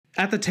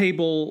At the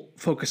Table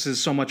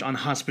focuses so much on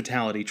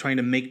hospitality, trying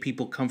to make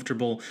people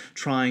comfortable,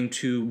 trying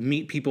to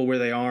meet people where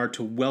they are,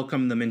 to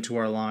welcome them into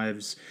our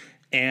lives,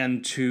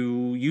 and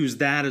to use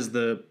that as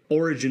the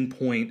origin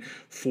point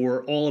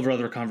for all of our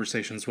other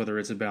conversations, whether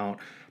it's about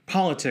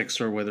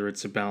politics or whether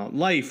it's about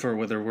life or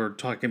whether we're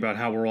talking about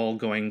how we're all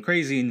going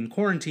crazy in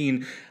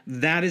quarantine.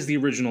 That is the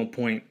original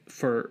point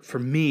for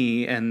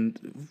me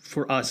and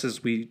for us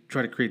as we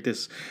try to create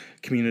this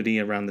community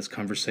around this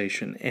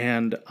conversation.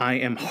 And I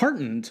am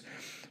heartened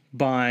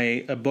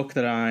by a book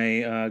that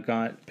I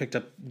got picked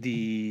up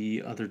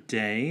the other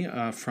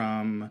day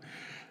from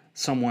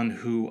someone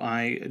who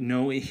I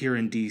know here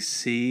in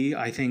DC.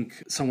 I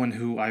think someone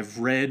who I've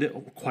read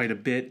quite a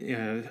bit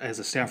as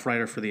a staff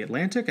writer for The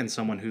Atlantic, and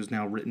someone who's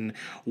now written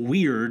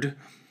Weird,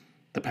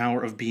 The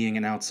Power of Being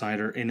an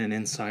Outsider in an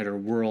Insider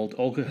World.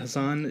 Olga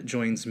Khazan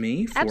joins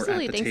me for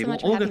Absolutely. At the Thanks Table. so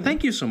much for Olga, having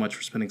thank me. you so much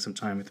for spending some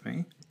time with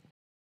me.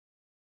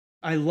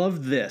 I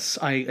love this.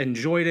 I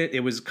enjoyed it. It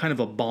was kind of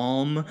a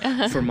balm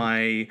for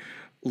my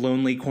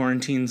lonely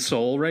quarantine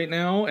soul right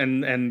now,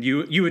 and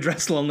you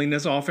address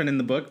loneliness often in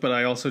the book, but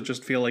I also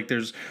just feel like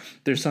there's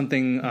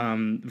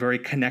something very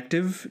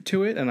connective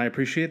to it, and I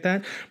appreciate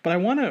that. But I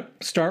want to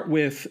start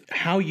with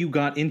how you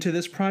got into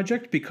this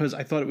project, because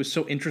I thought it was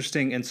so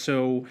interesting and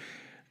so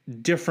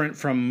different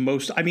from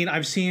most. I mean,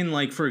 I've seen,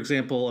 like, for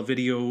example, a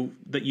video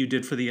that you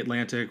did for The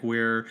Atlantic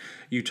where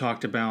you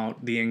talked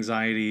about the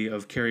anxiety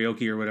of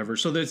karaoke or whatever.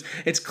 So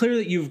it's clear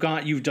that you've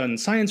done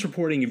science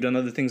reporting, you've done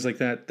other things like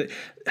that.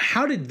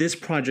 How did this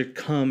project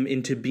come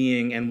into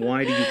being, and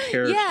why do you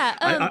care?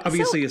 Yeah.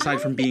 Obviously, aside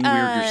from being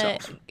weird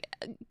yourself.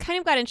 Kind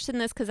of got interested in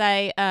this because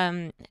I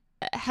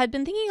had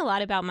been thinking a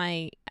lot about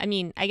I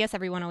guess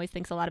everyone always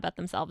thinks a lot about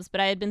themselves, but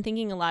I had been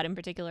thinking a lot in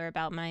particular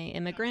about my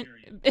immigrant.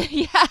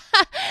 Yeah.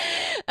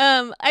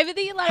 I've been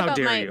thinking a lot about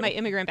my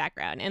immigrant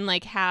background and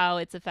like how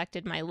it's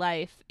affected my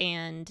life.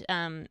 And,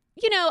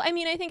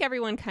 I think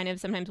everyone kind of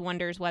sometimes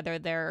wonders whether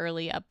their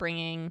early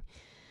upbringing,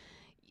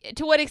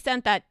 to what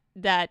extent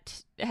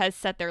that has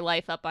set their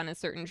life up on a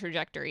certain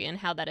trajectory and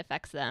how that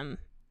affects them,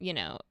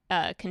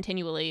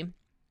 continually.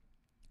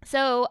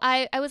 So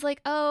I was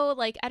like,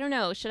 I don't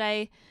know,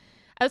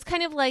 I was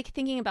kind of like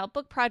thinking about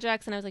book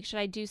projects, and I was like, should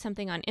I do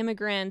something on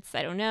immigrants?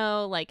 I don't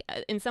know. Like,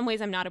 in some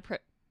ways, I'm not a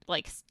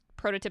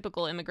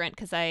prototypical immigrant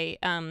because I,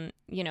 am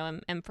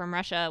from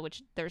Russia,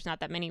 which there's not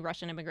that many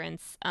Russian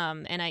immigrants.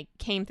 And I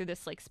came through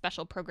this like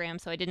special program,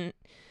 so I didn't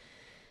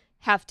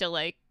have to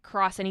like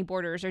cross any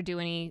borders or do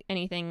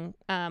anything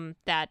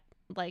that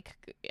like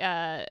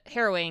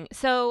harrowing.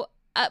 So.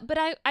 But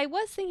I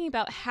was thinking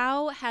about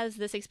how has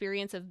this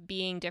experience of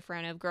being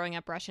different, of growing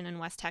up Russian in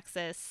West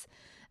Texas,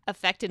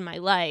 affected my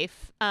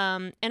life.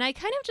 And I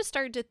kind of just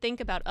started to think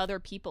about other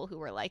people who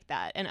were like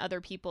that, and other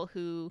people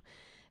who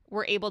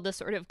were able to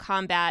sort of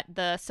combat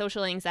the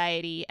social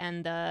anxiety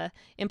and the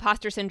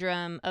imposter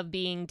syndrome of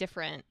being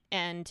different,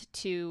 and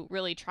to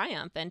really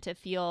triumph and to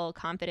feel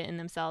confident in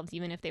themselves,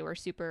 even if they were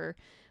super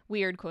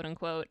weird, quote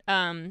unquote.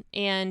 So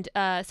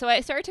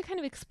I started to kind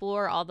of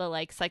explore all the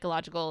like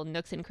psychological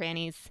nooks and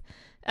crannies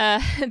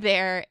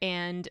there,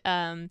 and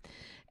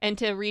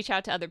to reach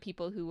out to other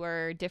people who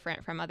were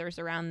different from others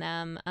around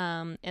them.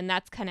 And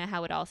that's kind of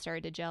how it all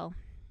started to gel.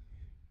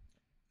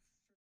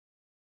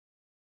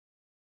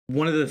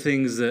 One of the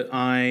things that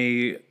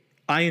I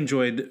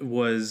enjoyed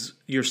was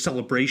your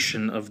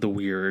celebration of the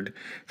weird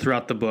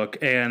throughout the book.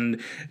 And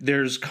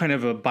there's kind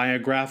of a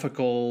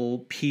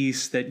biographical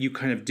piece that you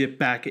kind of dip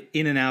back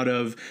in and out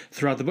of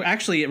throughout the book.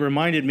 Actually, it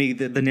reminded me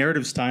that the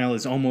narrative style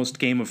is almost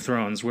Game of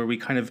Thrones, where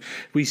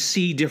we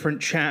see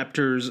different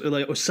chapters,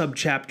 like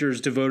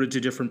sub-chapters devoted to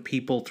different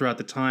people throughout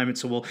the time. And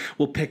so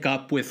we'll pick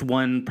up with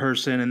one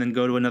person and then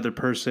go to another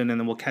person, and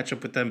then we'll catch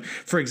up with them.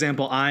 For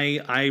example,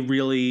 I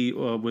really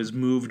was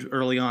moved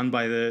early on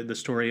by the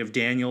story of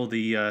Daniel,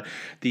 the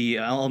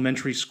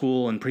elementary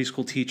school and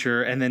preschool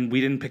teacher, and then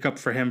we didn't pick up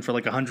for him for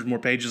like 100 more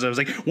pages. I was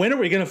like, when are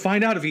we going to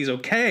find out if he's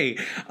okay?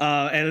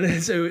 And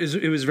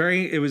it was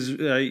very,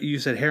 you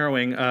said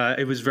harrowing.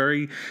 It was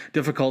very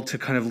difficult to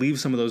kind of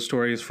leave some of those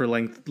stories for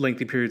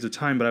lengthy periods of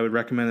time, but I would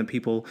recommend that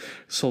people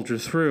soldier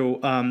through.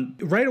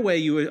 Right away,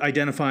 you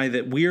identify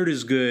that weird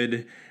is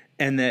good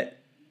and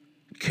that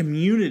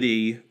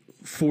community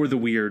for the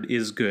weird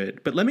is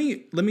good. But let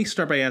me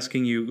start by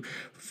asking you,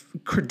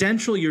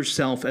 credential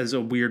yourself as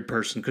a weird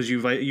person, because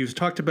you've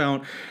talked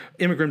about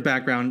immigrant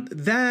background.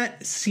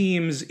 That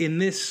seems, in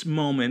this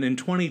moment in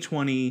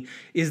 2020,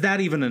 is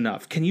that even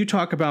enough? Can you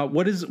talk about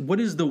what is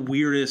the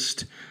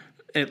weirdest?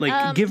 Give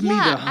me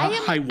the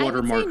high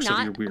watermarks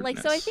of your weirdness. Like,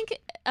 so I think,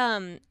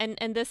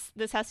 and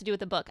this has to do with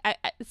the book.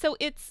 So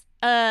it's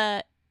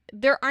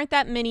there aren't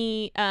that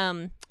many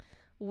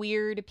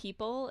weird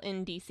people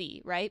in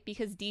DC, right?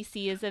 Because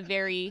DC is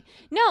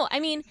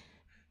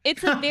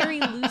it's a very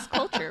loose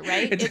culture,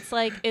 right?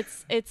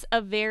 It's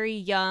a very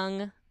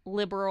young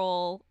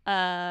liberal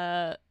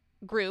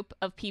group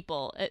of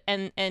people,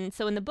 and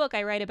so in the book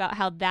I write about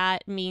how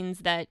that means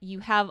that you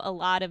have a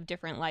lot of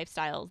different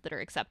lifestyles that are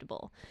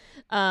acceptable.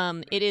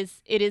 It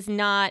is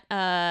not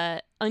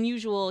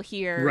unusual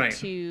here, right,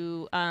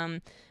 to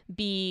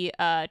be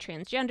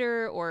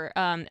transgender or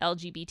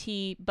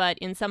LGBT, but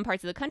in some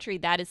parts of the country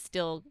that is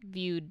still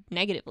viewed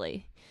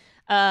negatively.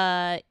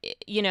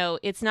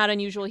 It's not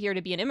unusual here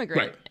to be an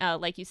immigrant, right,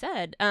 like you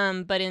said.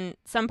 But in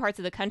some parts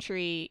of the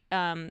country,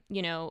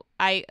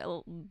 I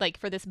like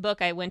for this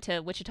book, I went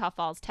to Wichita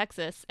Falls,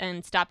 Texas,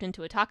 and stopped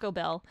into a Taco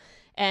Bell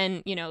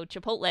and,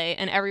 Chipotle,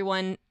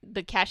 and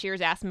the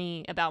cashiers asked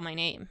me about my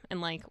name and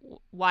like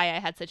why I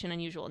had such an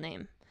unusual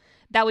name.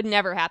 That would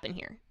never happen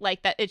here.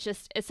 Like that, it's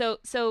just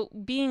so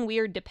being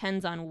weird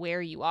depends on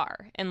where you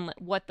are and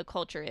what the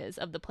culture is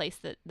of the place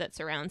that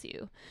surrounds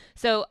you.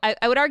 So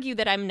I would argue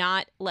that I'm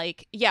not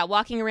like,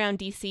 walking around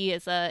DC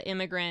as a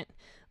immigrant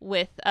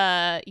with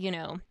a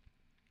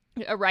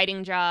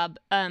writing job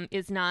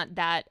is not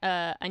that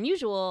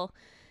unusual.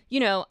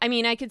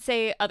 I could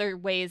say other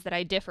ways that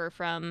I differ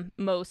from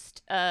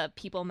most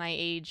people my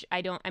age.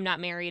 I'm not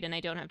married and I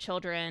don't have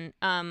children.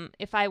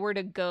 If I were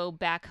to go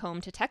back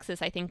home to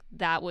Texas, I think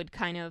that would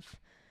kind of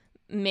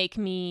make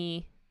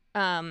me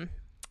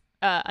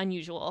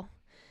unusual.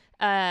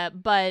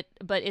 But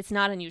it's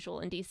not unusual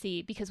in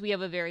DC because we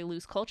have a very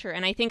loose culture.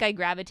 And I think I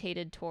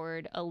gravitated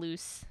toward a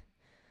loose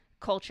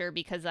culture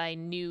because I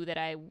knew that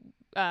I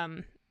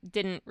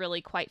didn't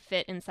really quite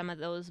fit in some of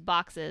those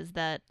boxes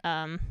that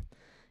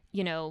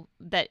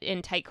that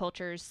in tight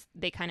cultures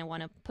they kind of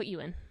want to put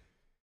you in.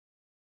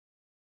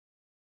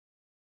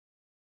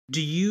 Do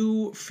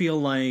you feel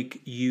like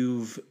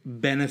you've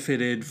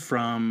benefited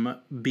from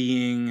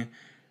being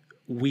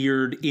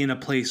weird in a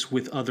place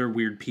with other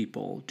weird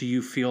people? Do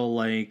you feel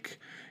like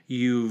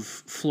you've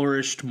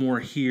flourished more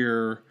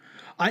here?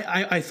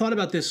 I thought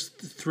about this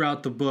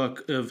throughout the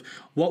book of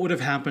what would have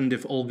happened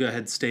if Olga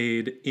had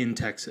stayed in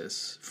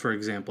Texas, for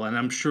example. And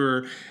I'm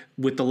sure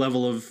with the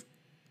level of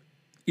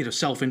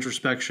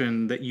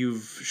self-introspection that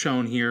you've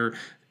shown here,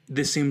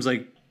 this seems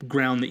like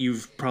ground that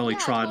you've probably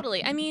trod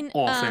totally.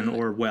 often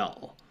or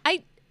well.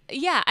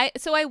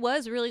 So I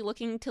was really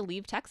looking to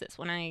leave Texas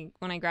when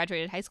I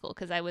graduated high school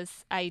because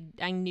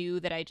I knew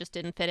that I just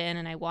didn't fit in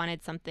and I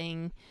wanted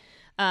something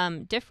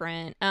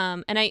different.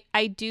 And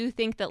I do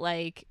think that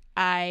like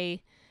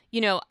I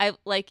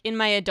like in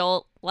my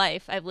adult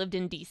life I've lived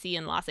in DC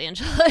and Los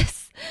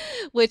Angeles,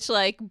 which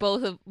like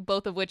both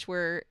of which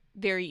were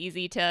very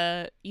easy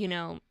to,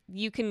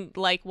 you can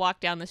like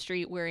walk down the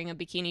street wearing a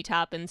bikini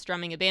top and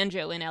strumming a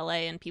banjo in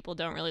LA and people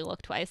don't really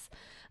look twice.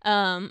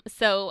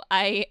 So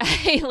I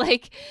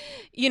like,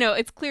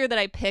 it's clear that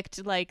I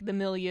picked like the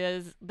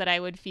milieus that I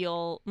would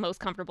feel most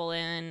comfortable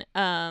in.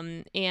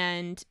 It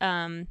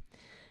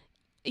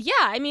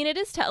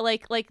is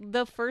like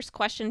the first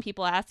question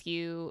people ask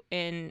you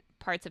in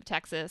parts of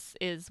Texas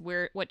is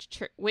which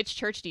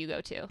church do you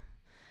go to?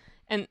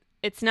 And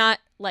it's not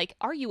like,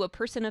 are you a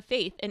person of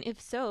faith? And if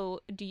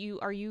so,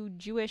 are you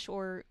Jewish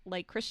or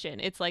like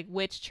Christian? It's like,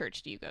 which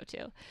church do you go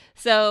to?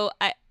 So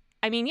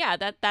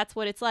that's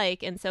what it's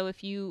like. And so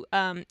if you,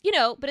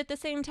 but at the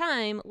same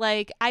time,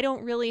 like, I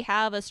don't really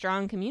have a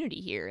strong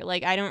community here.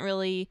 Like, I don't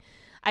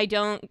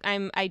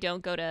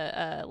go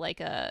to like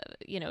a,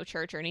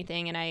 church or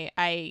anything. And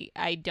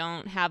I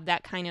don't have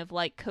that kind of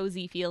like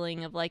cozy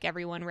feeling of like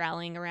everyone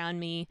rallying around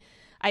me.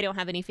 I don't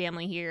have any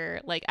family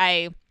here. Like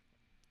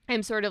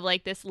I'm sort of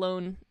like this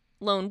lone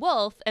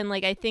wolf. And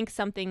like, I think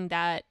something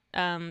that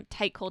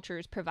tight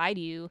cultures provide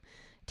you,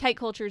 tight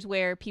cultures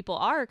where people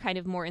are kind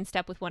of more in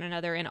step with one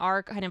another and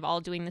are kind of all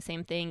doing the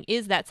same thing,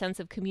 is that sense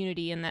of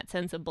community and that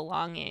sense of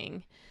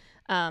belonging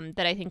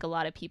that I think a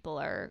lot of people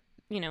are,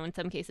 in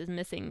some cases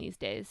missing these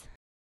days.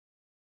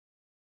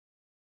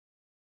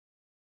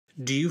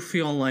 Do you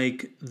feel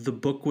like the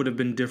book would have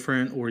been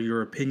different, or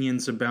your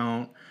opinions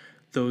about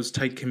those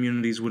tight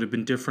communities would have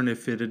been different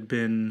if it had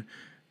been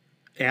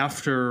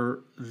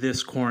after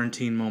this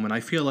quarantine moment? I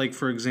feel like,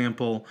 for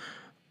example,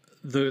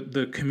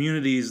 the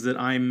communities that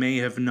I may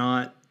have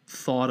not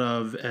thought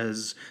of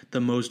as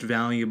the most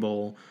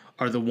valuable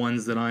are the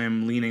ones that I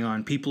am leaning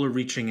on. People are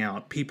reaching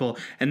out, people,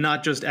 and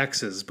not just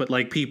exes, but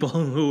like people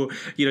who,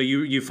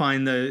 you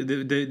find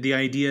the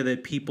idea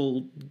that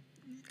people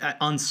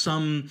on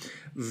some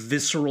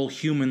visceral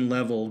human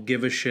level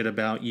give a shit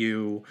about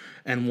you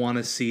and want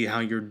to see how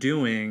you're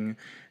doing.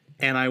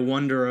 And I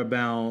wonder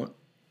about,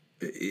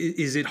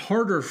 is it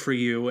harder for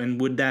you,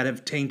 and would that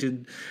have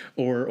tainted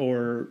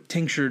or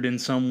tinctured in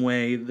some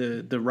way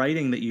the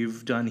writing that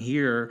you've done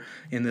here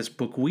in this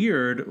book,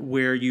 Weird,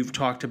 where you've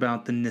talked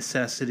about the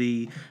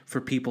necessity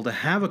for people to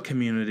have a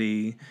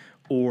community,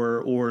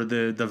 or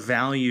the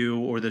value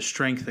or the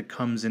strength that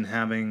comes in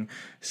having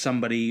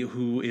somebody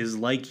who is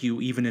like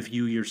you, even if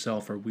you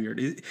yourself are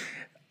weird?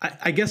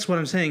 I guess what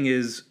I'm saying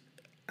is,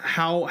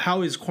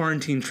 how is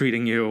quarantine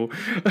treating you,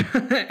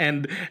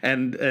 and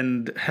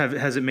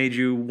has it made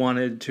you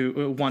want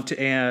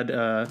to add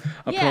a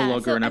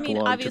prologue or an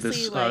epilogue to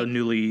this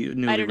newly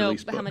I don't know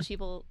released book? How much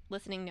people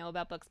listening know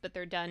about books, but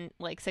they're done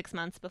like 6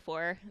 months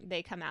before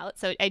they come out.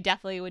 So I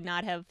definitely would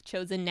not have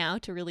chosen now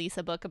to release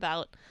a book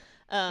about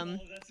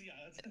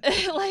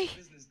like.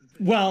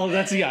 Well,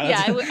 that's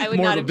I would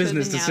more not of a have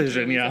business chosen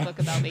decision. Now to release a book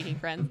about making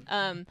friends.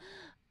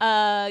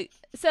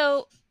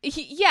 So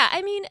Yeah,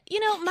 I mean,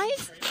 my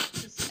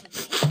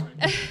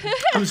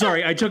I'm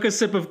sorry, I took a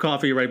sip of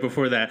coffee right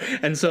before that,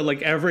 and so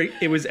like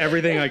it was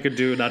everything I could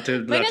do not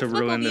to my next book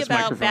will ruin be this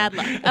about microphone. bad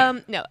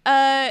luck. No.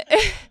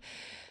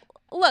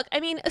 Look, I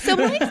mean, so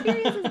my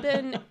experience has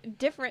been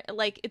different.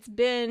 Like, it's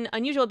been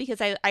unusual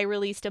because I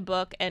released a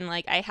book, and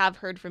like I have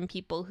heard from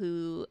people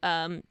who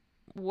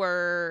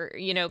were,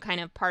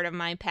 kind of part of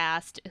my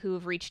past who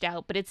have reached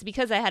out, but it's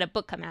because I had a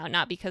book come out,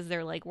 not because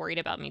they're like worried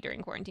about me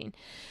during quarantine.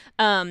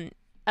 Um,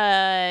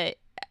 uh,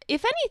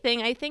 if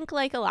anything, I think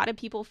like a lot of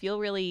people feel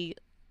really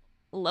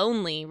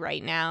lonely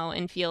right now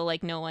and feel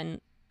like no one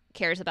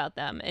cares about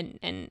them,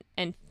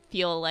 and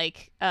feel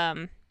like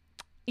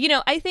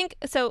I think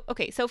so.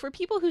 Okay, so for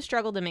people who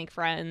struggle to make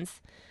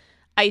friends,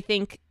 I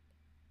think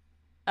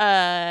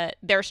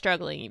they're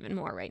struggling even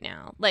more right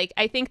now. Like,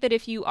 I think that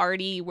if you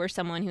already were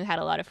someone who had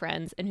a lot of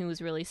friends and who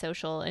was really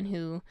social and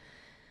who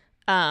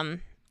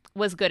um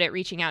was good at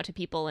reaching out to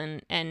people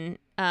and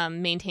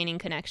maintaining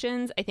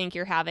connections, I think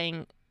you're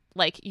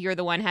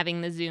the one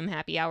having the Zoom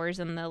happy hours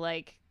and the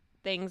like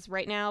things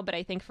right now. But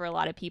I think for a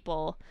lot of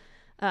people,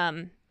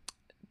 um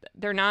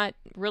they're not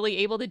really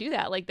able to do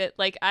that. Like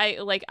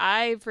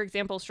I for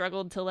example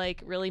struggled to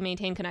like really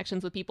maintain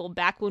connections with people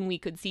back when we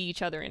could see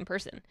each other in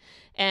person.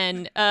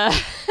 And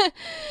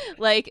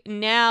like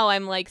now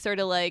I'm like sort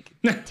of like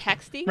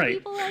texting Right,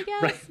 people, I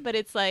right. guess. But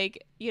it's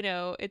like,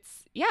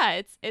 it's,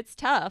 yeah, it's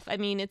tough. I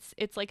mean,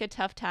 it's like a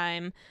tough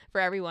time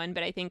for everyone,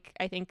 but I think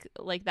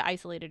like the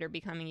isolated are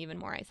becoming even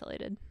more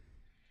isolated.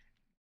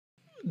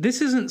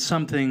 This isn't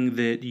something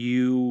that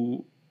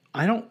you.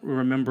 I don't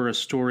remember a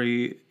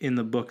story in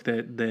the book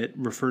that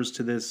refers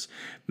to this.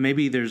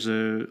 Maybe there's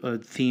a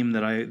theme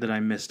that I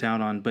missed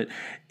out on. But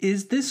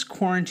is this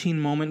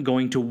quarantine moment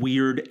going to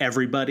weird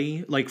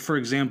everybody? Like, for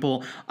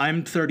example,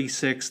 I'm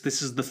 36.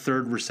 This is the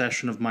third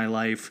recession of my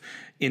life.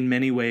 In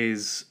many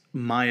ways,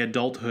 my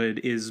adulthood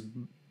is,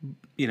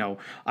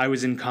 I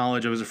was in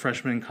college. I was a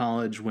freshman in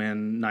college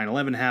when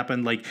 9/11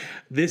 happened. Like,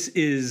 this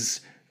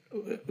is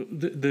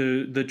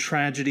the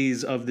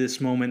tragedies of this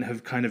moment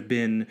have kind of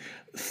been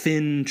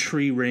thin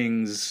tree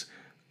rings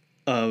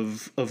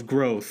of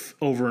growth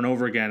over and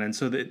over again. And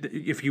so that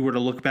if you were to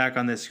look back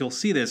on this, you'll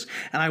see this.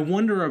 And I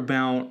wonder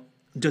about,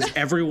 does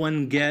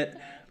everyone get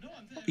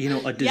a Yeah,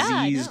 no.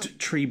 diseased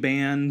tree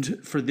band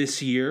for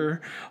this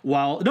year?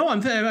 While no,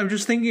 I'm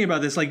just thinking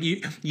about this. Like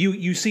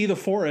you see the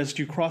forest,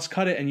 you cross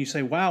cut it, and you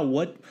say, "Wow,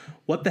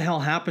 what the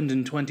hell happened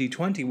in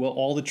 2020?" Well,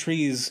 all the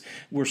trees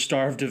were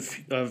starved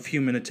of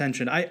human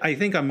attention. I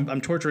think I'm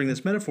torturing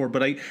this metaphor,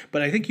 but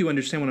I think you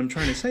understand what I'm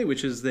trying to say,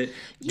 which is that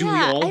do we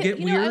Yeah, all get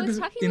I weird was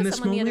talking in with this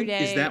someone the other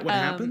moment? Is day, that what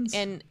happens?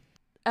 and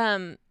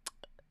um,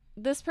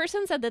 this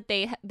person said that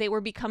they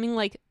were becoming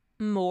like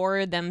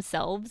more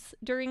themselves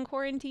during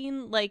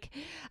quarantine. Like,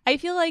 I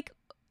feel like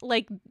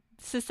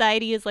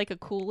society is like a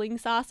cooling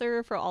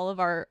saucer for all of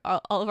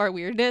our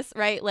weirdness,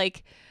 right?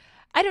 Like,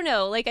 I don't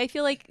know. Like, I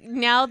feel like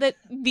now that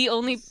the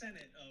only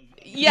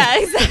yeah,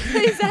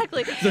 exactly,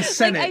 exactly. The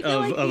Like, I senate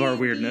feel of like our the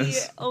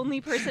weirdness.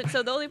 only person,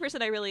 so the only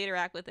person I really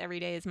interact with every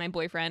day is my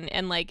boyfriend,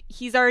 and like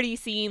he's already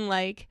seen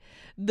like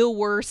the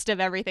worst of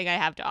everything I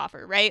have to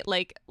offer, right?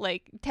 Like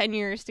 10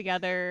 years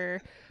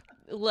together,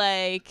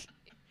 like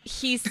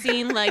he's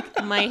seen like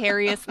my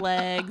hairiest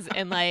legs,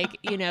 and like,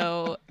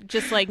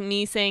 just like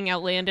me saying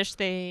outlandish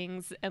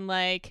things, and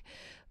like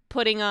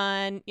putting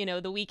on,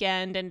 the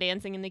weekend and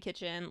dancing in the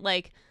kitchen.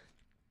 Like,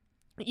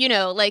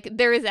 like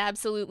there is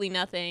absolutely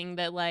nothing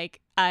that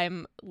like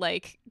I'm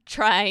like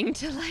trying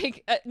to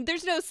like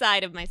there's no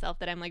side of myself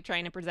that I'm like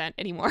trying to present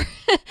anymore.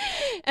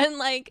 And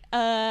like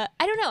I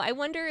don't know, I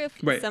wonder if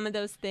Right. some of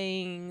those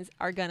things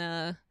are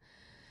gonna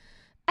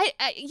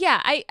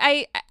yeah,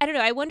 I don't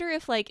know. I wonder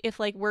if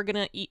we're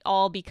gonna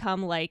all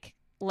become like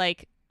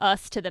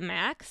us to the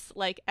max,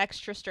 like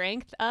extra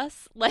strength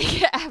us,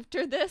 like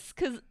after this,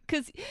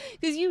 because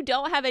you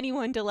don't have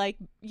anyone to like,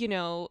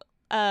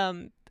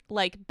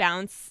 like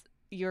bounce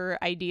your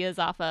ideas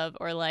off of,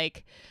 or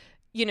like,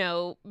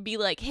 be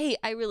like, hey,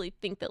 I really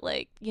think that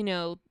like,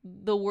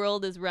 the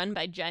world is run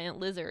by giant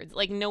lizards.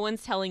 Like, no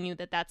one's telling you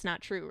that that's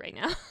not true right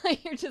now.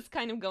 You're just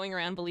kind of going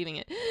around believing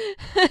it.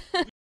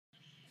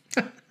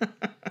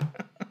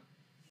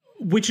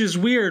 Which is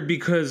weird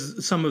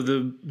because some of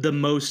the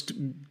most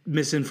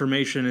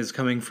misinformation is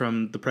coming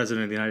from the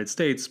president of the United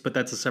States, but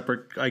that's a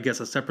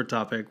separate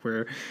topic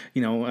where,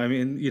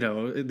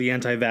 the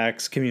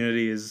anti-vax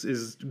community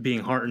is being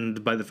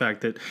heartened by the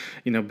fact that,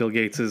 Bill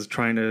Gates is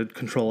trying to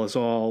control us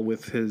all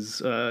with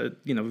his,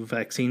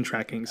 vaccine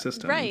tracking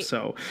system. Right.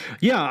 So,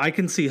 yeah, I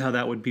can see how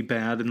that would be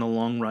bad in the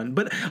long run.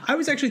 But I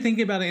was actually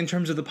thinking about it in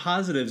terms of the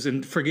positives,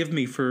 and forgive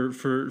me for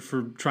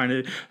trying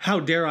to,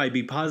 how dare I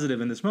be positive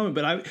in this moment,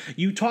 but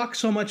you talk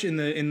so much in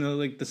the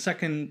like the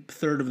second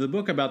third of the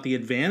book about the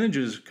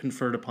advantages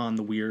conferred upon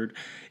the weird.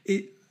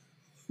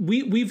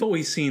 We've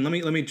always seen, let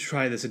me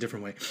try this a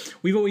different way.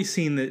 We've always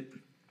seen that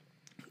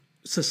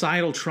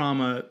societal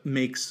trauma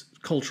makes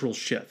cultural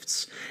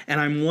shifts, and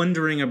I'm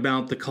wondering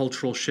about the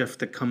cultural shift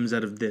that comes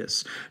out of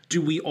this.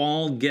 Do we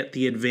all get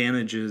the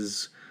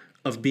advantages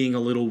of being a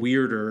little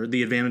weirder,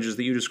 the advantages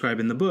that you describe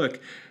in the book,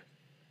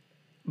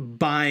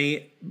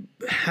 by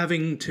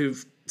having to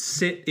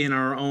sit in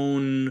our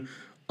own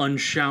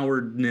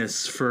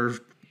unshoweredness for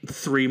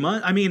 3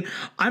 months. I mean,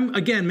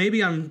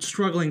 maybe I'm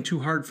struggling too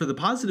hard for the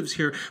positives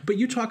here, but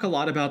you talk a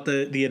lot about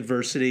the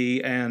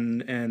adversity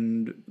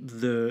and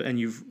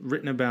you've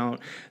written about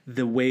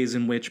the ways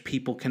in which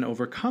people can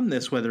overcome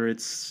this, whether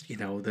it's, you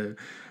know, the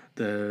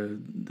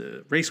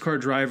race car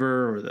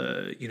driver or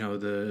the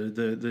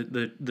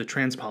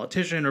trans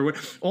politician or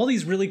what, all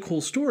these really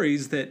cool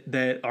stories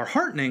that are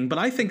heartening. But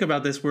I think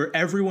about this where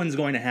everyone's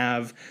going to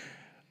have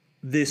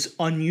this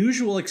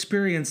unusual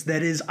experience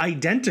that is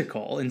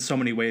identical in so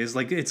many ways.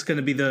 Like it's going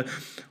to be the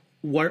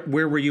where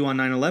were you on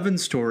 9/11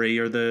 story,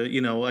 or the,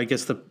 you know, I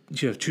guess the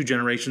 3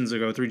 generations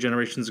ago,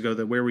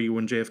 the where were you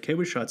when JFK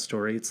was shot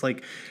story. It's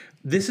like,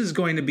 this is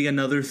going to be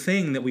another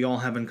thing that we all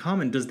have in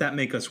common. Does that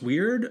make us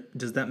weird?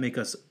 Does that make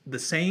us the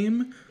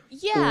same?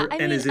 Yeah, I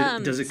mean, does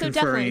it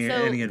confer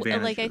any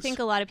advantages? Like, I think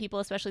a lot of people,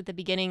 especially at the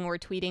beginning, were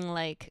tweeting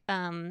like,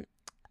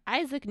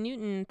 Isaac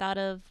Newton thought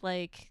of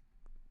like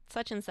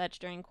such and such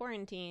during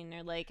quarantine,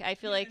 or like, I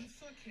feel like. And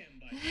fuck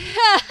him, by the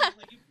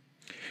way.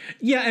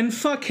 Yeah, and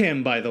fuck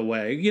him, by the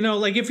way. You know,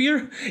 like if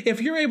you're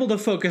able to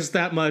focus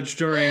that much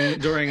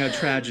during a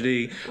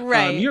tragedy,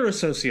 right? You're a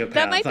sociopath.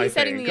 That might be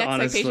setting the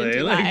expectation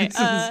too high.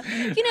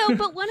 You know,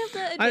 but one of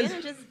the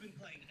advantages.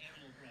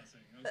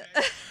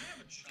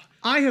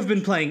 I have been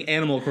playing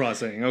Animal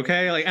Crossing,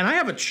 okay? Like, and I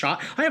have a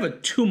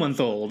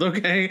 2-month-old,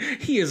 okay?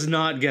 He is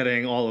not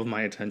getting all of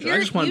my attention. I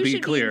just want to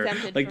be clear.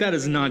 Like, that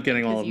is not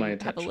getting all of my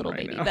attention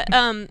right now.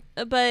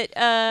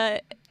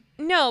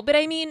 But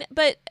I mean,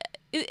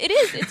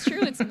 it's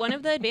true. It's one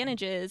of the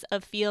advantages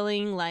of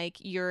feeling like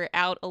you're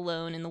out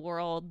alone in the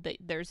world, that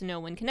there's no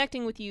one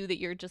connecting with you, that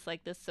you're just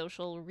like this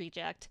social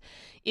reject,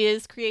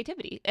 is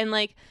creativity. And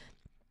like,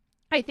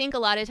 I think a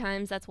lot of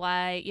times that's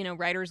why, you know,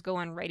 writers go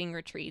on writing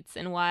retreats,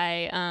 and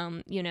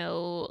why, you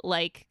know,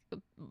 like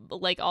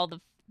all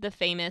the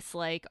famous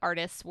like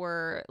artists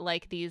were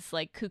like these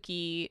like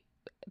kooky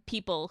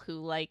people who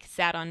like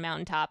sat on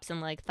mountaintops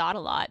and like thought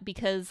a lot,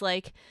 because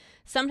like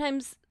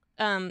sometimes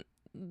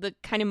the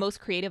kind of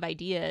most creative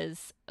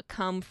ideas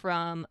come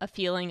from a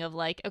feeling of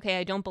like, okay,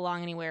 I don't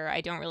belong anywhere.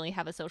 I don't really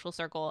have a social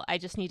circle. I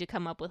just need to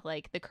come up with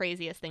like the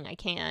craziest thing I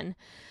can.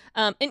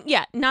 And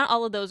yeah, not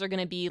all of those are going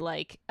to be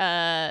like,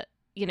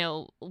 you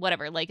know,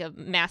 whatever, like a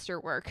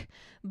masterwork,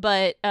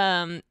 but,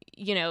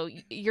 you know,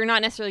 you're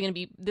not necessarily going to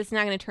be, this is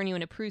not going to turn you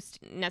into Proust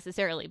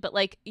necessarily, but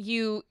like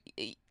you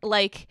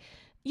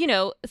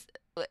know,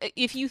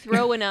 if you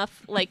throw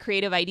enough like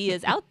creative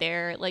ideas out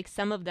there, like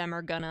some of them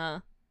are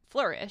gonna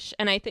flourish.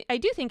 And I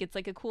do think it's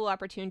like a cool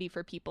opportunity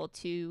for people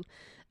to,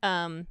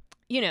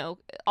 you know,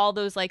 all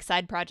those like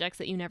side projects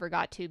that you never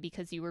got to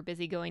because you were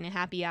busy going to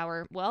happy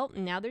hour. Well,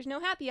 now there's no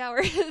happy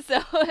hour.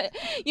 So,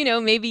 you know,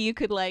 maybe you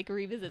could like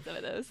revisit some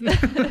of those.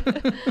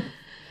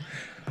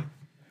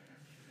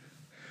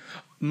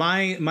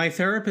 My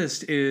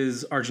therapist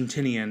is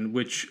Argentinian,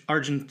 which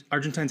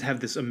Argentines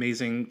have this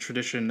amazing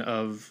tradition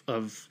of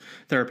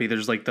therapy.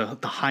 There's like the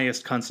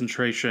highest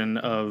concentration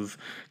of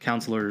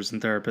counselors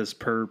and therapists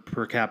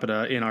per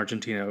capita in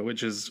Argentina,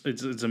 which is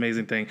it's an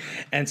amazing thing.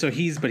 And so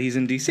he's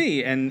in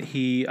DC, and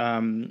he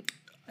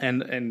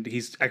and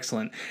he's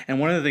excellent. And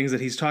one of the things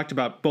that he's talked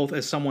about, both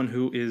as someone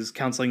who is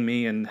counseling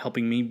me and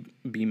helping me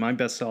be my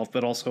best self,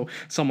 but also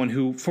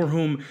someone for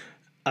whom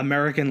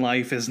American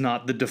life is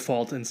not the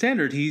default and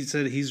standard, he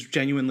said he's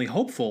genuinely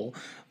hopeful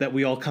that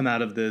we all come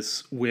out of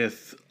this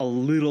with a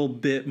little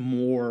bit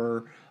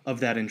more of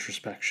that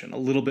introspection, a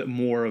little bit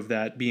more of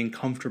that being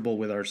comfortable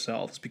with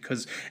ourselves,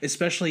 because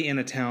especially in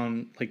a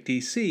town like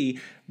DC,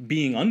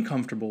 being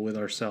uncomfortable with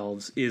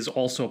ourselves is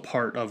also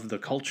part of the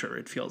culture.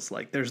 It feels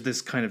like there's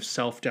this kind of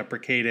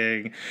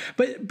self-deprecating,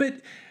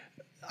 but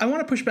I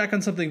want to push back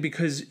on something,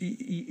 because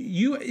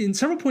you in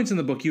several points in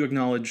the book you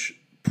acknowledge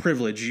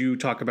privilege. You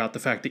talk about the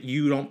fact that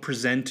you don't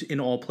present in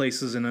all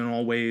places and in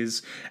all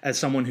ways as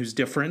someone who's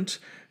different,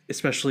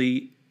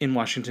 especially in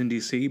Washington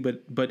D.C.,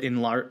 but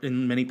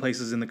in many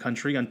places in the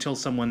country. Until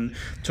someone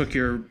took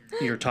your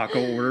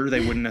taco order, they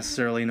wouldn't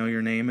necessarily know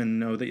your name and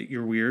know that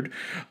you're weird.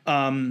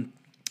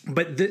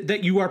 But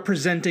that you are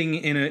presenting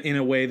in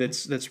a way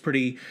that's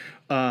pretty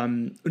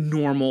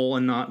normal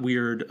and not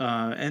weird.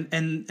 And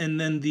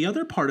then the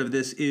other part of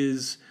this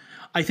is,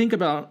 I think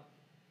about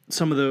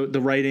some of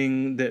the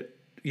writing that,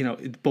 you know,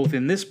 both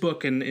in this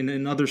book and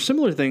in other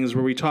similar things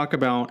where we talk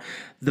about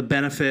the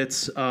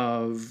benefits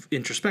of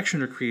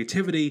introspection or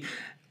creativity.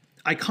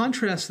 I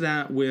contrast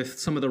that with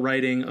some of the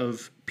writing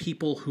of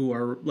people who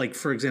are, like,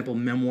 for example,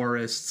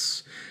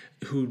 memoirists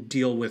who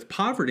deal with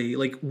poverty.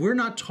 Like, we're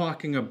not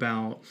talking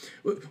about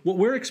what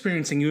we're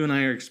experiencing, you and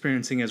I are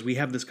experiencing as we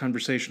have this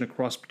conversation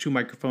across 2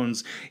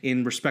 microphones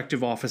in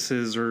respective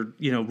offices or,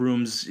 you know,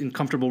 rooms, in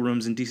comfortable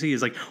rooms in DC,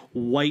 is like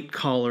white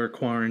collar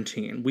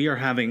quarantine. We are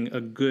having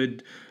a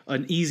good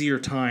an easier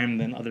time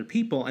than other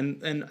people.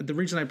 And the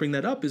reason I bring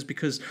that up is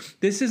because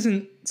this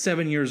isn't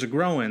 7 years of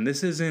growing.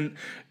 This isn't,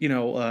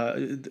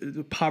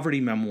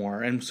 poverty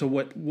memoir. And so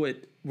what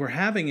we're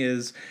having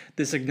is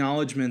this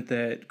acknowledgement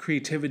that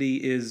creativity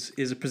is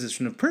a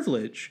position of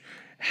privilege.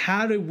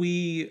 How do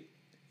we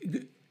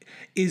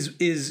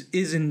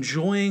is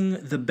enjoying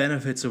the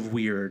benefits of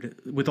weird,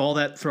 with all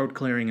that throat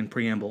clearing and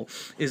preamble,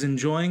 is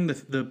enjoying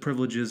the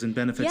privileges and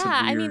benefits of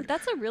weird. I mean,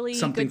 that's a really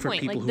something good for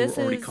point. people Like, who this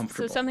are already is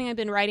comfortable. so something I've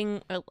been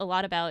writing a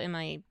lot about in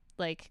my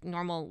like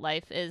normal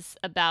life is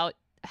about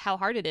how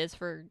hard it is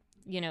for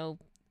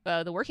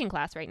the working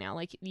class right now.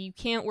 Like, you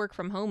can't work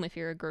from home if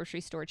you're a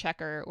grocery store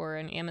checker or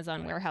an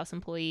Amazon warehouse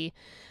employee.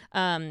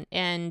 I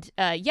mean,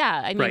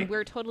 Right.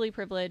 we're totally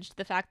privileged.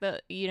 The fact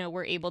that,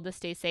 we're able to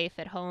stay safe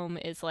at home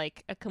is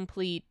like a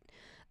complete,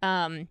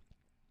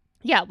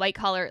 white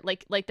collar,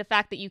 like the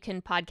fact that you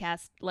can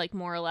podcast like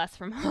more or less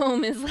from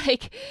home is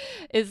like,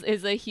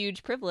 is a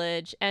huge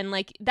privilege. And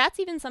like, that's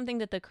even something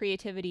that the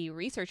creativity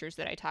researchers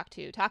that I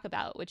talk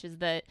about, which is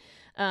that,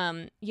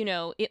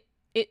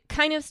 it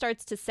kind of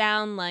starts to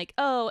sound like,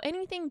 oh,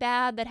 anything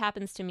bad that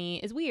happens to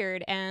me is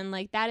weird, and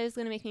like that is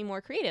going to make me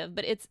more creative.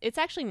 But it's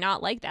actually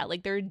not like that.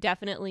 Like, there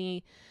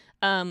definitely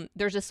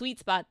there's a sweet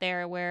spot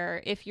there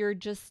where if you're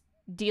just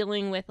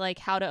dealing with like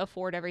how to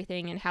afford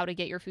everything and how to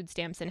get your food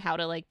stamps and how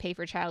to like pay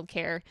for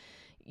childcare,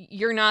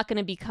 you're not going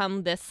to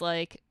become this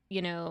like,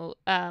 it's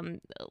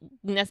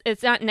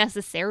not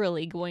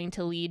necessarily going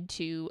to lead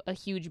to a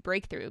huge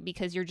breakthrough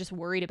because you're just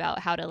worried about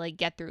how to like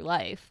get through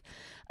life.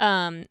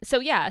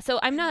 So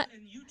I'm not.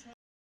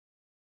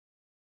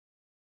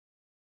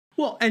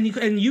 Well, and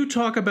you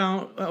talk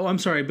about. Oh, I'm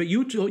sorry, but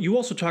you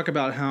also talk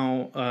about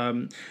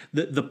how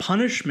the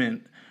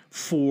punishment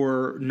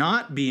for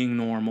not being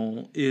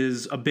normal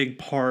is a big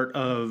part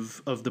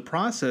of the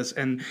process,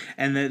 and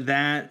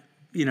that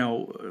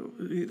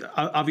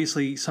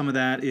obviously some of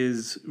that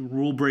is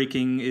rule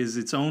breaking, is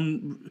its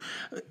own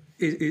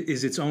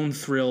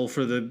thrill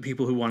for the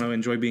people who want to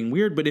enjoy being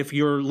weird. But if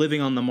you're living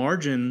on the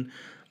margin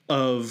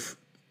of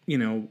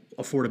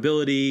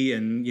affordability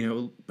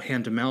and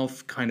hand to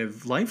mouth kind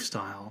of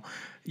lifestyle,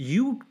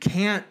 you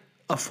can't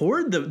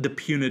afford the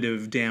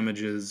punitive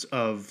damages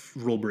of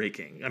rule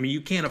breaking. I mean, you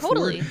can't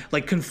Totally. afford,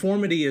 like,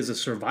 conformity is a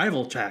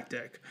survival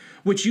tactic,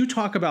 which you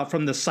talk about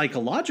from the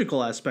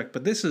psychological aspect,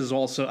 but this is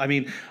also, I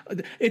mean,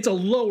 it's a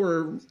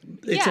lower rung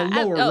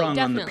definitely.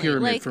 on the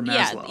pyramid like, for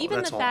Maslow. Yeah, even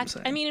That's the all I'm fact,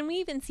 saying. I mean, and we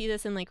even see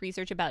this in like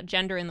research about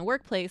gender in the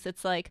workplace.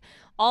 It's like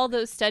all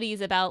those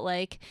studies about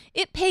like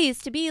it pays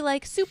to be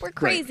like super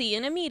crazy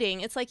in a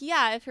meeting. It's like,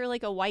 yeah, if you're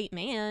like a white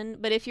man,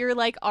 but if you're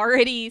like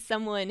already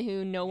someone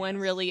who no one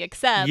really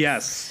accepts,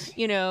 Yes.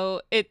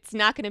 It's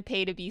not going to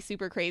pay to be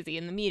super crazy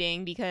in the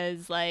meeting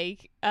because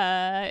like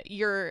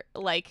you're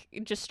like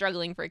just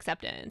struggling for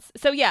acceptance.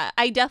 So yeah,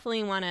 I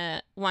definitely want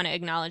to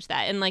acknowledge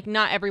that. And like,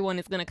 not everyone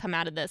is going to come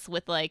out of this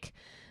with like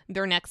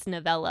their next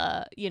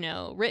novella,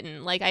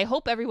 written. Like, I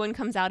hope everyone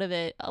comes out of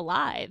it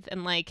alive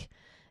and like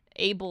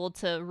able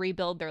to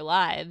rebuild their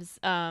lives.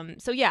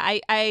 So yeah,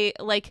 I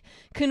like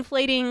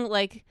conflating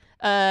like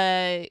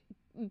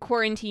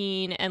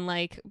quarantine and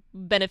like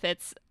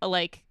benefits.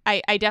 Like,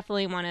 I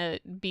definitely want to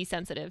be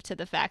sensitive to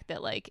the fact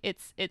that like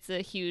it's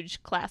a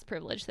huge class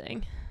privilege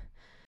thing.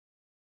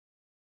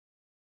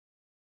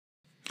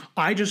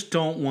 I just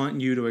don't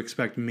want you to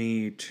expect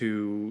me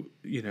to,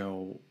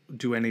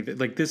 do anything.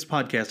 Like, this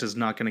podcast is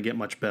not going to get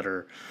much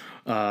better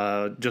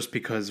just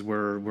because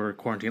we're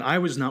quarantined. I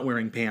was not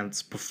wearing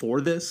pants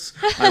before this.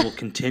 I will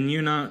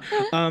continue not.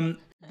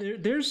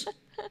 There's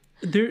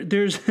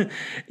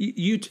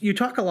you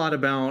talk a lot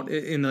about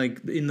in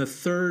the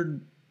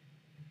third,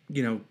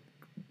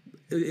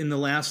 in the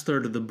last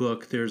third of the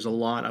book, there's a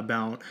lot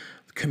about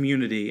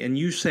community, and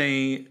you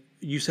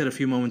said a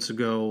few moments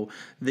ago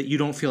that you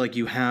don't feel like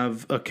you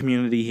have a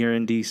community here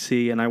in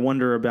DC, and I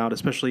wonder about,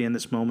 especially in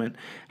this moment,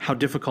 how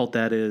difficult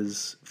that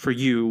is for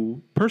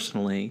you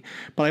personally.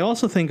 But I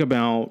also think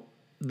about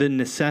the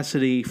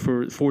necessity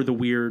for the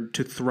weird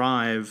to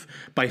thrive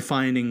by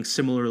finding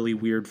similarly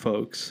weird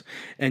folks,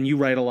 and you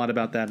write a lot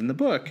about that in the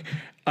book.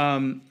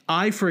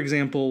 I, for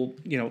example,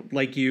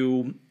 like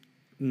you,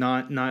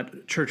 not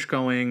church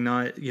going,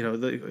 not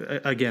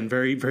again,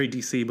 very very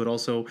DC, but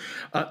also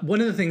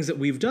one of the things that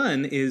we've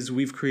done is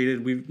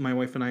my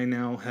wife and I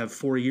now have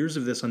 4 years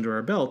of this under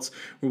our belts,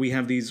 where we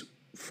have these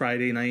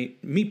Friday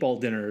night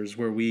meatball dinners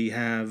where we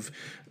have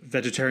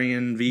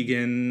vegetarian,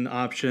 vegan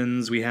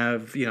options. We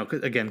have,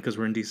 again, because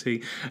we're in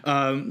DC,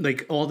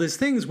 like all these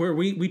things where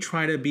we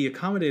try to be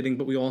accommodating,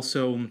 but we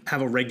also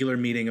have a regular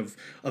meeting of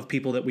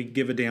people that we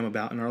give a damn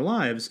about in our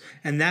lives.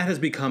 And that has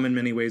become in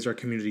many ways our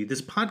community.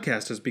 This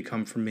podcast has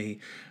become for me,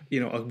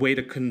 a way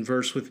to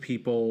converse with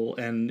people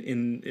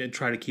and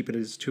try to keep it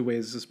as two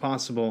ways as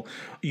possible.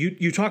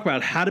 You talk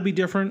about how to be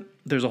different.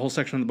 There's a whole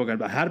section of the book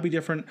about how to be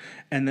different.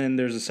 And then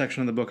there's a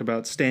section of the book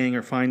about staying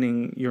or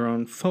finding your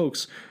own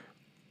folks.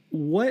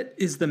 What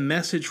is the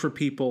message for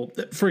people?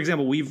 For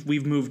example,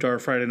 we've moved our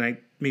Friday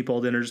night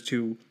meatball dinners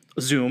to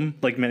Zoom,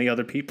 like many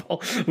other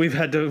people. We've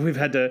had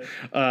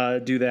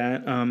to do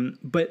that.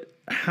 But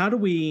how do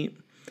we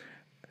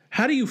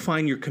how do you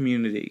find your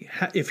community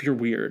if you're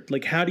weird?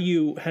 Like how do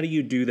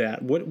you do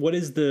that? What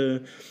is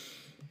the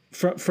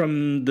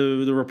from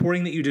the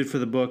reporting that you did for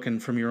the book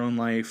and from your own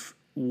life,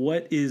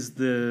 what is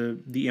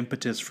the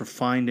impetus for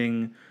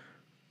finding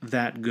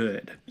that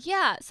good?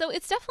 Yeah, so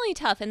it's definitely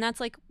tough, and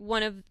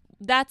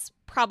that's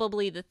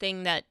probably the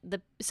thing that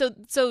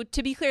so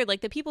to be clear,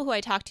 like the people who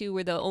I talked to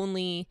were the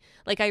only,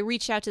 like I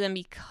reached out to them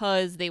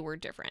because they were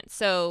different.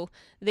 So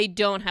they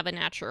don't have a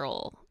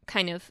natural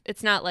kind of,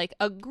 it's not like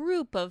a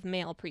group of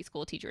male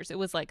preschool teachers. It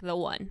was like the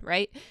one,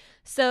 right?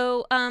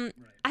 So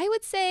I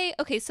would say,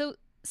 okay, so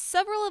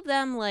several of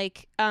them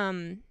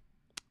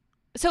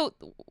so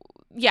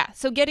yeah,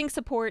 so getting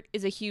support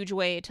is a huge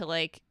way to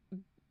like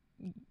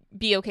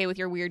be okay with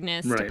your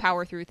weirdness, to Right.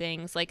 power through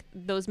things. Like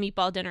those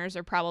meatball dinners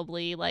are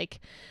probably like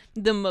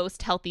the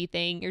most healthy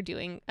thing you're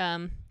doing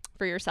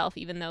for yourself,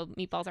 even though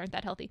meatballs aren't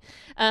that healthy.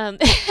 And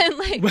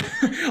like,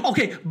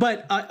 Okay,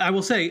 but I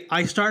will say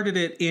I started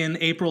it in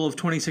April of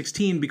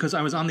 2016 because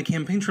I was on the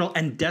campaign trail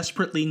and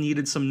desperately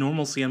needed some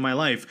normalcy in my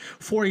life.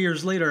 4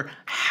 years later,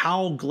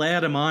 how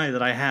glad am I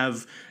that I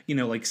have,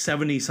 like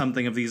 70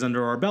 something of these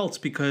under our belts,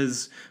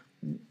 because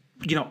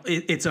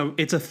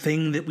it's a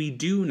thing that we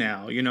do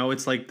now.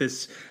 It's like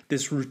this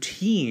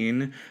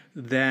routine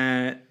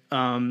that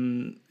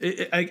and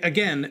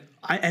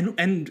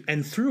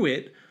through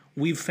it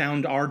we've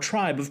found our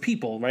tribe of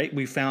people, right?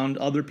 We found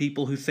other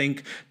people who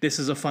think this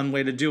is a fun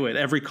way to do it.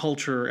 Every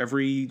culture,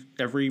 every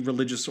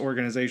religious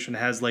organization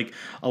has like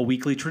a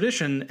weekly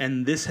tradition,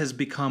 and this has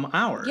become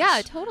ours.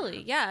 yeah,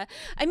 totally. Yeah.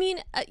 I mean,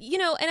 and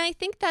I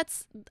think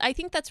that's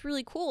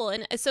really cool.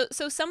 And so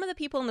some of the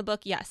people in the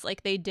book, yes,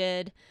 like they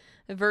did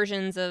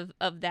versions of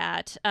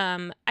that.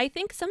 I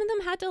think some of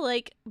them had to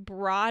like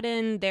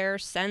broaden their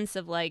sense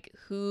of like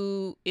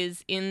who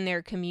is in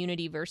their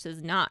community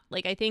versus not.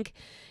 Like I think,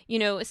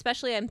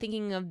 especially I'm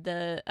thinking of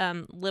the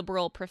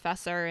liberal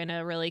professor in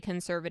a really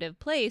conservative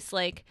place.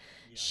 Like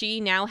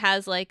she now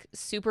has like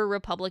super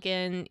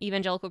Republican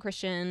evangelical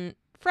Christian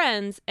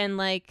friends, and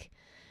like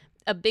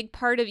a big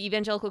part of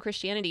evangelical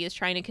Christianity is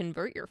trying to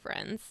convert your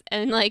friends,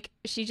 and like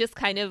she just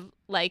kind of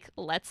like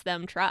lets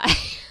them try.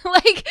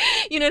 Like,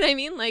 you know what I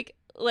mean? Like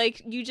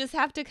you just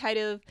have to kind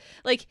of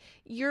like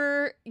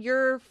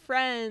your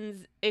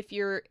friends, if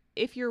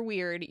you're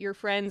weird, your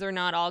friends are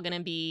not all going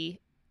to be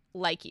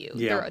like you.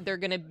 Yeah. They're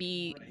going to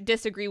be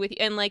disagree with you,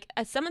 and like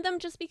some of them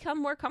just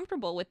become more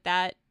comfortable with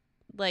that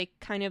like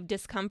kind of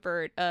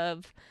discomfort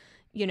of,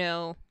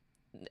 yeah,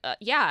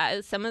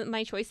 some of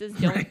my choices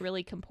don't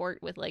really comport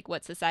with like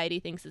what society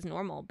thinks is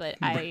normal, but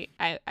I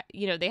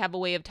they have a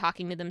way of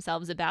talking to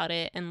themselves about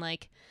it and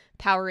like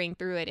powering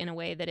through it in a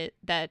way that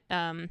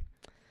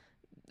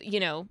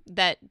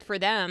that for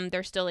them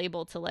they're still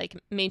able to like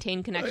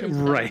maintain connections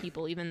with other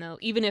people,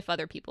 even if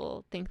other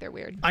people think they're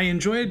weird. I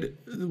enjoyed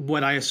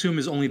what I assume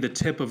is only the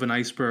tip of an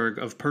iceberg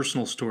of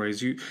personal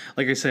stories. You,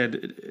 like I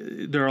said,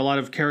 there are a lot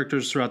of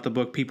characters throughout the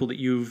book, people that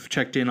you've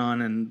checked in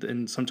on,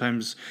 and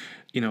sometimes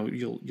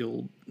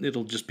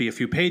it'll just be a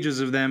few pages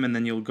of them, and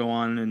then you'll go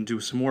on and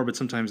do some more. But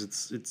sometimes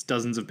it's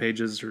dozens of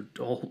pages or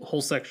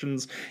whole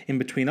sections in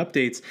between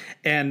updates.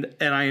 And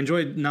I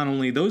enjoyed not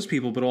only those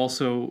people but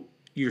also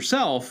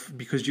yourself,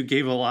 because you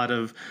gave a lot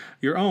of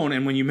your own.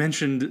 And when you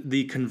mentioned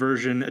the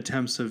conversion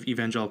attempts of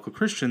evangelical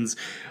Christians,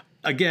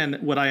 again,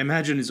 what I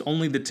imagine is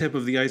only the tip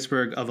of the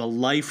iceberg of a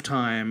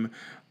lifetime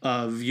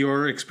of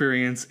your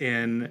experience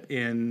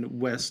in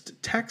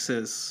West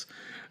Texas,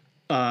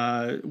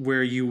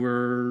 where you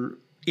were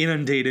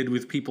inundated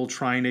with people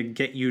trying to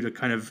get you to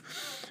kind of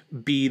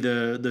be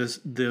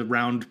the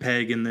round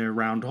peg in the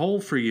round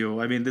hole for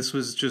you. I mean, this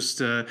was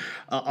just a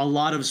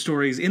lot of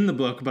stories in the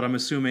book, but I'm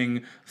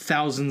assuming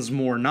thousands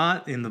more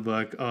not in the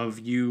book, of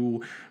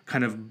you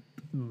kind of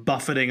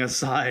buffeting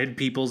aside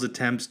people's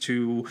attempts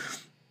to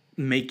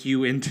make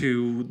you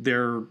into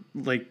their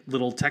like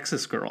little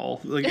Texas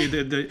girl. Like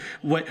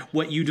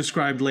what you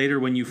described later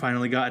when you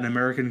finally got an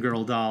American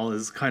Girl doll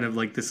is kind of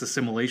like this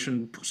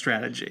assimilation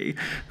strategy.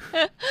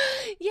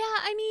 Yeah,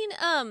 I mean,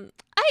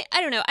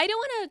 I don't know. I don't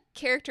want to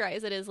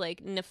characterize it as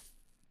like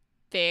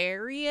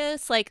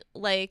nefarious.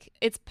 Like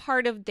it's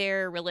part of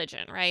their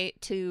religion, right?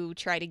 To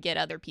try to get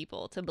other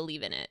people to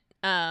believe in it.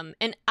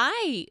 And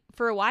I,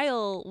 for a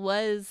while,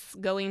 was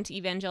going to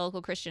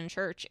evangelical Christian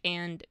church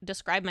and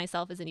described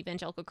myself as an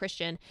evangelical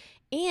Christian.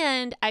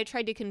 And I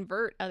tried to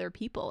convert other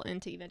people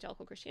into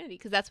evangelical Christianity,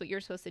 because that's what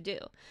you're supposed to do.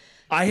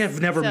 I have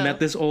never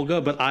met this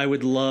Olga, but I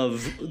would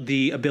love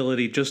the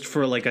ability just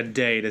for like a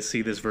day to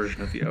see this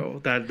version of you.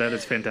 That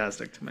is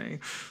fantastic to me.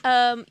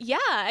 Yeah,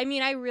 I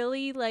mean, I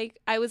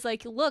was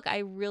like, look, I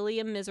really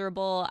am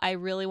miserable. I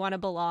really want to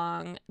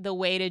belong. The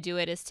way to do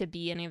it is to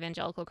be an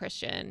evangelical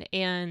Christian.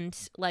 And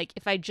like,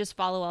 if I just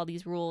follow all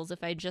these rules,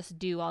 if I just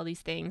do all these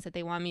things that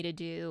they want me to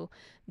do,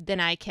 then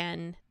I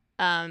can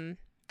have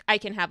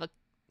a,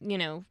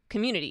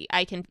 community.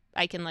 I can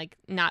like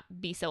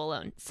not be so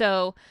alone.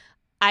 So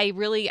I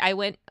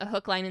went a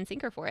hook, line, and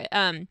sinker for it.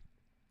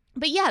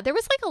 But yeah, there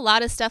was like a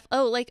lot of stuff.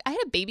 Oh, like I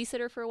had a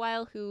babysitter for a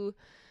while who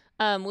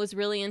was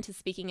really into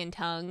speaking in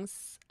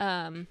tongues.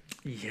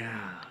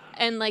 Yeah.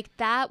 And like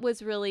that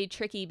was really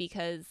tricky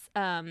because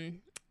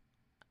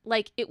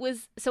like it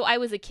was, so I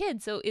was a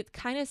kid, so it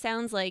kind of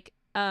sounds like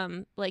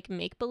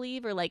make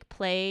believe or like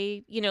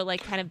play, you know,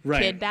 like kind of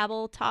Right. kid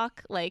babble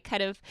talk, like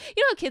kind of,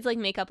 you know how kids like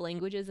make up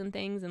languages and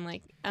things and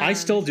like I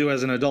still do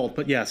as an adult,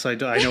 but yes, I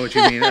know what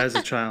you mean as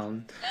a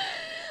child.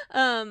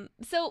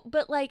 So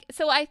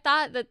I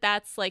thought that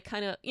that's like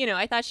kind of, you know,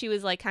 I thought she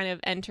was like kind of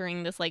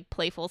entering this like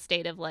playful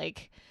state of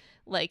like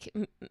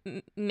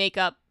make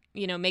up,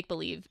 you know, make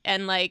believe,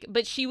 and like,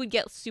 but she would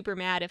get super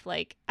mad if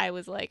like I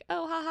was like,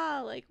 oh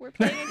haha, like we're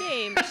playing a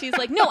game. She's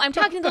like, no, I'm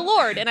talking to the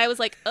Lord, and I was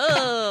like,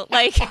 oh,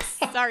 like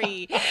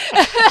sorry.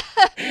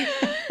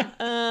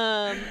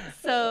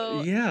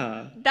 So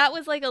Yeah. that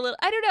was like a little,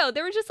 I don't know,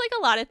 there were just like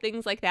a lot of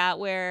things like that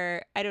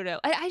where I don't know,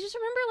 I just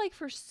remember like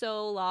for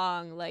so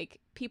long like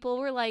people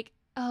were like,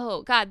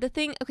 oh God,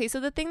 so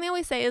the thing they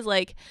always say is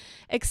like,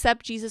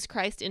 accept Jesus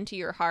Christ into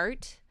your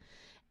heart.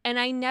 And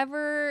I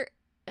never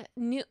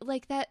knew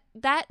like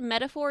that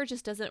metaphor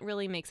just doesn't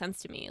really make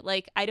sense to me.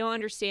 Like, I don't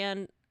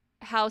understand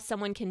how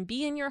someone can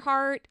be in your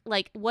heart.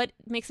 Like, what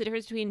makes the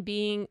difference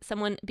between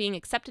someone being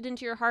accepted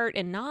into your heart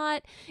and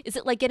not? Is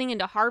it like getting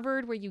into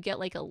Harvard where you get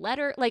like a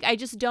letter? Like, I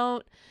just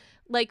don't,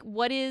 like,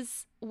 what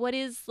is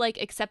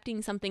like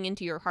accepting something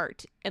into your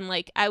heart? And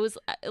like, I was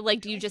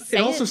like, do you just say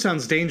it? Also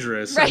sounds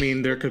dangerous. Right. I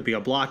mean, there could be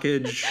a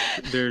blockage.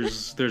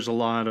 There's a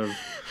lot of...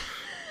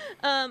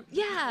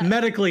 yeah.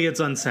 Medically,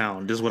 it's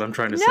unsound, is what I'm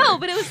trying to say. No,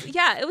 but it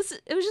was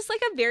just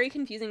like a very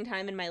confusing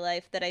time in my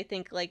life that I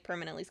think like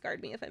permanently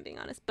scarred me, if I'm being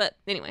honest. But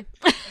anyway.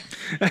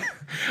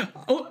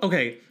 Oh,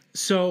 okay,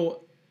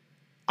 so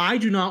I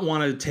do not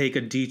want to take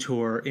a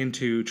detour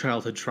into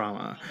childhood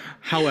trauma.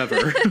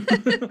 However,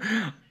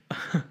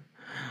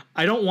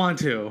 I don't want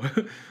to,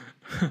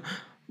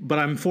 but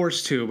I'm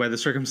forced to by the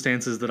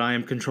circumstances that I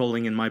am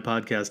controlling in my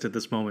podcast at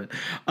this moment.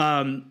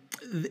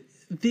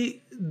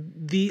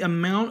 The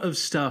amount of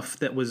stuff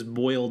that was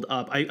boiled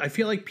up, I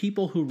feel like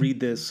people who read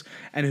this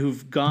and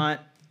who've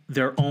got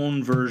their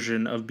own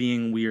version of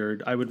being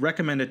weird, I would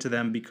recommend it to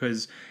them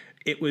because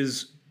there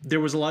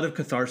was a lot of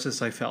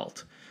catharsis I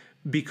felt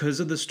because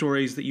of the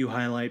stories that you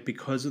highlight,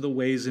 because of the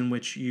ways in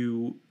which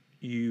you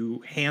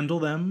handle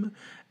them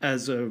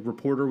as a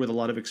reporter with a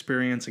lot of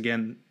experience.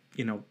 Again,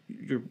 you know,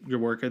 your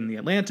work in The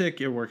Atlantic,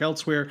 your work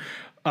elsewhere.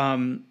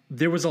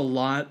 There was a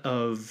lot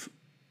of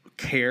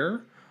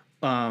care.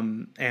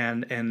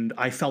 And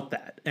I felt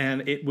that,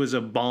 and it was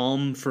a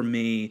balm for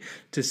me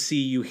to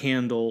see you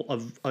handle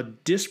a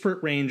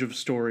disparate range of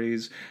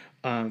stories,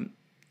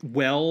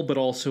 well, but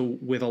also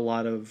with a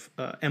lot of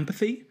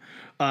empathy.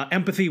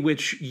 Empathy,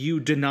 which you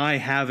deny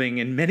having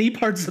in many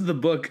parts of the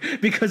book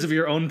because of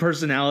your own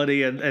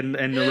personality and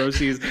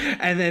neuroses.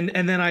 And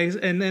then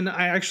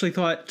I actually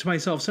thought to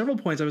myself several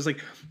points. I was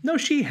like, no,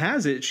 she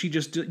has it. She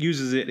just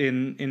uses it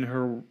in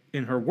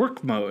her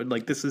work mode.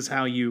 Like, this is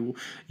how you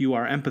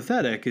are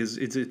empathetic.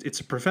 It's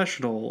a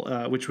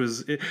professional, which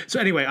was so.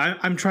 Anyway,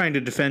 I'm trying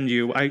to defend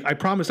you. I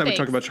promised I would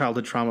talk about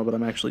childhood trauma, but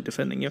I'm actually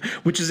defending you,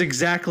 which is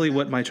exactly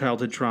what my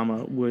childhood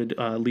trauma would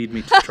lead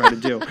me to try to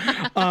do.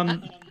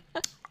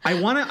 I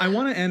want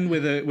to end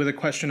with a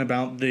question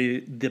about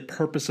the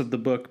purpose of the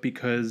book,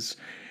 because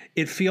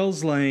it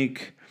feels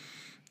like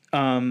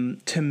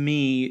to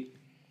me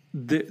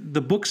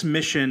the book's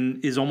mission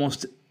is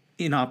almost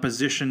in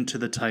opposition to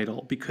the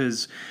title,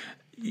 because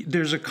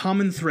there's a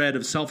common thread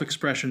of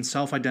self-expression,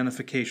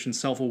 self-identification,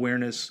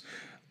 self-awareness.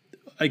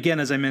 Again,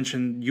 as I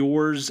mentioned,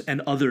 yours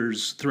and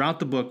others throughout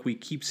the book. We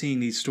keep seeing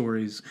these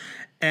stories,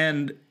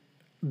 and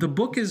the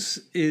book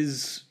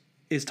is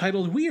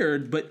titled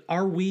Weird, but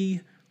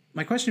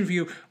my question for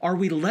you, are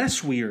we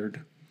less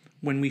weird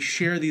when we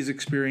share these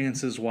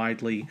experiences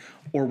widely,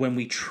 or when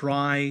we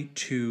try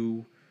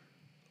to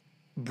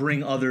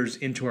bring others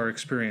into our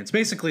experience?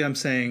 Basically, I'm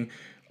saying,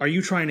 are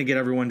you trying to get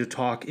everyone to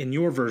talk in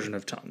your version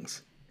of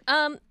tongues?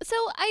 So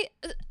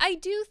I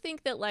do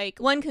think that like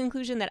one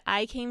conclusion that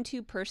I came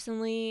to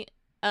personally,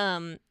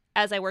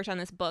 as I worked on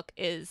this book,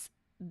 is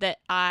that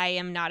I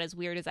am not as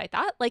weird as I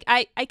thought. Like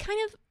I kind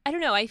of, I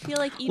don't know, I feel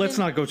like even... Let's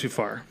not go too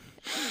far.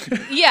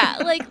 Yeah,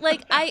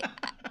 like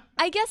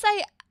I guess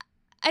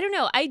I don't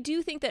know. I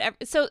do think that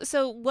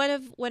so one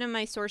of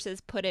my sources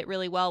put it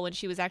really well when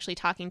she was actually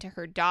talking to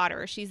her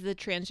daughter. She's the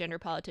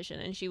transgender politician,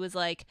 and she was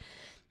like,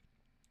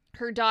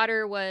 her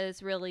daughter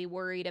was really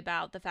worried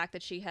about the fact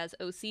that she has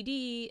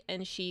OCD,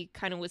 and she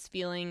kind of was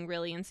feeling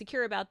really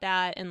insecure about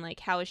that, and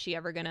like, how is she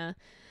ever gonna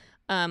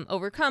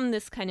overcome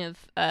this kind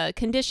of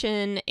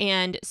condition?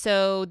 And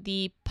so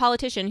the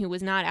politician, who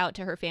was not out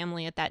to her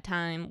family at that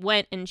time,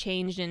 went and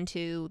changed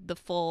into the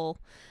full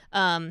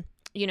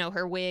you know,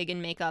 her wig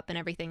and makeup and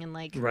everything, and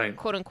like, right,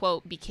 quote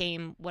unquote,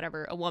 became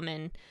whatever, a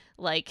woman,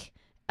 like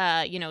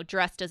you know,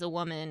 dressed as a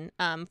woman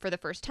for the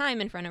first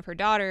time in front of her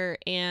daughter.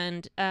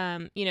 And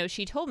you know,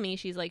 she told me,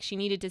 she's like, she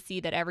needed to see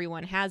that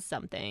everyone has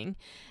something.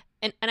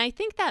 And I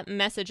think that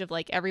message of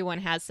like everyone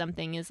has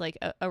something is like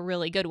a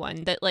really good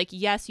one. That like,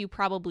 yes, you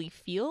probably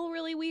feel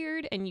really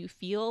weird and you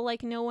feel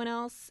like no one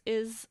else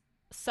is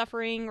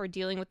suffering or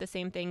dealing with the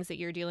same things that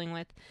you're dealing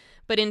with,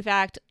 but in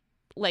fact,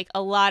 like,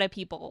 a lot of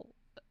people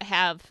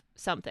have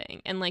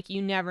something, and like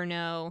you never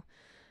know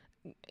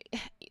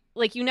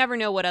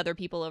what other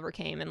people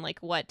overcame, and like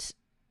what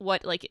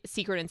like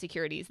secret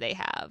insecurities they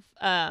have.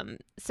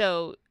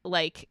 So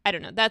like, I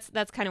don't know,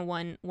 that's kind of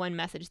one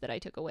message that I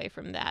took away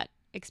from that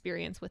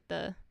experience with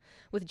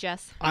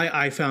Jess.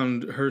 I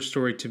found her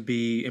story to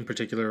be, in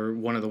particular,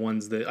 one of the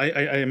ones that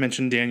I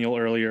mentioned Daniel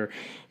earlier,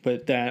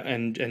 but that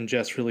and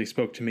Jess really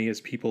spoke to me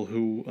as people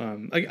who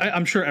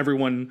I'm sure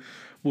everyone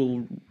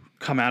will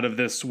come out of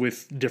this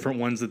with different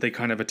ones that they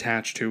kind of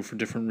attach to for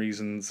different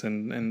reasons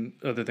and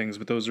other things,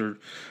 but those are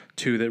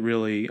two that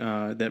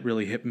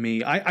really hit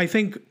me. I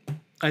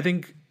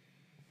think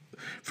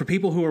for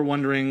people who are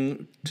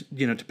wondering,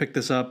 to pick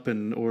this up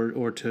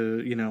or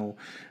to,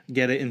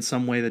 get it in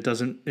some way that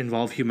doesn't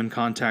involve human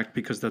contact,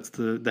 because that's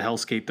the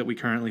hellscape that we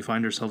currently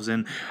find ourselves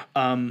in.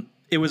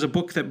 It was a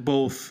book that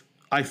both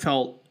I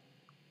felt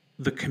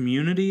the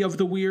community of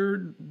the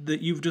weird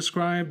that you've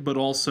described, but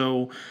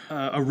also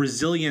a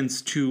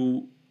resilience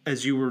to,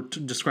 as you were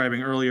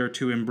describing earlier,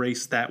 to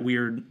embrace that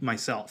weird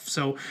myself.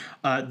 So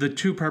the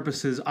two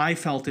purposes, I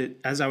felt it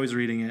as I was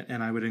reading it,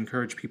 and I would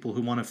encourage people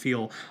who want to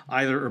feel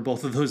either or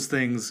both of those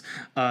things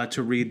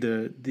to read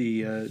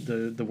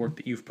the work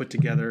that you've put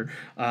together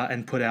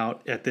and put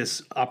out at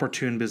this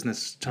opportune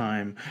business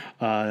time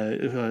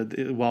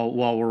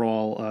while we're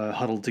all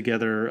huddled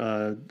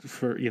together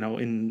for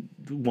in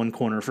one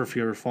corner for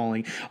fear of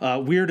falling.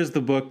 Weird is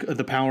the book,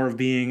 The Power of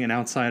Being an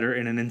Outsider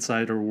in an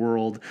Insider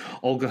World.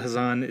 Olga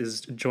Khazan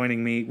is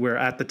joining me. We're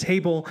at the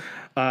table.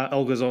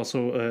 Olga is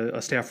also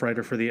a staff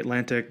writer for The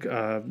Atlantic,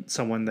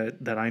 someone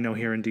that I know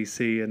here in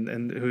DC,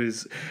 and who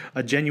is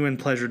a genuine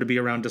pleasure to be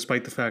around,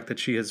 despite the fact that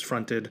she is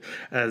fronted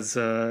as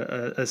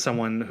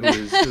someone who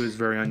is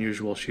very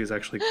unusual. She is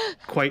actually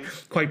quite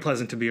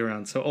pleasant to be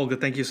around. So Olga,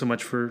 thank you so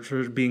much for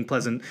being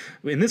pleasant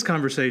in this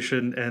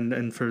conversation,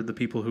 and for the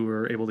people who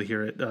are able to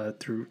hear it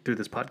through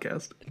this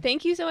podcast.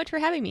 Thank you so much for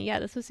having me. Yeah,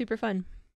 this was super fun.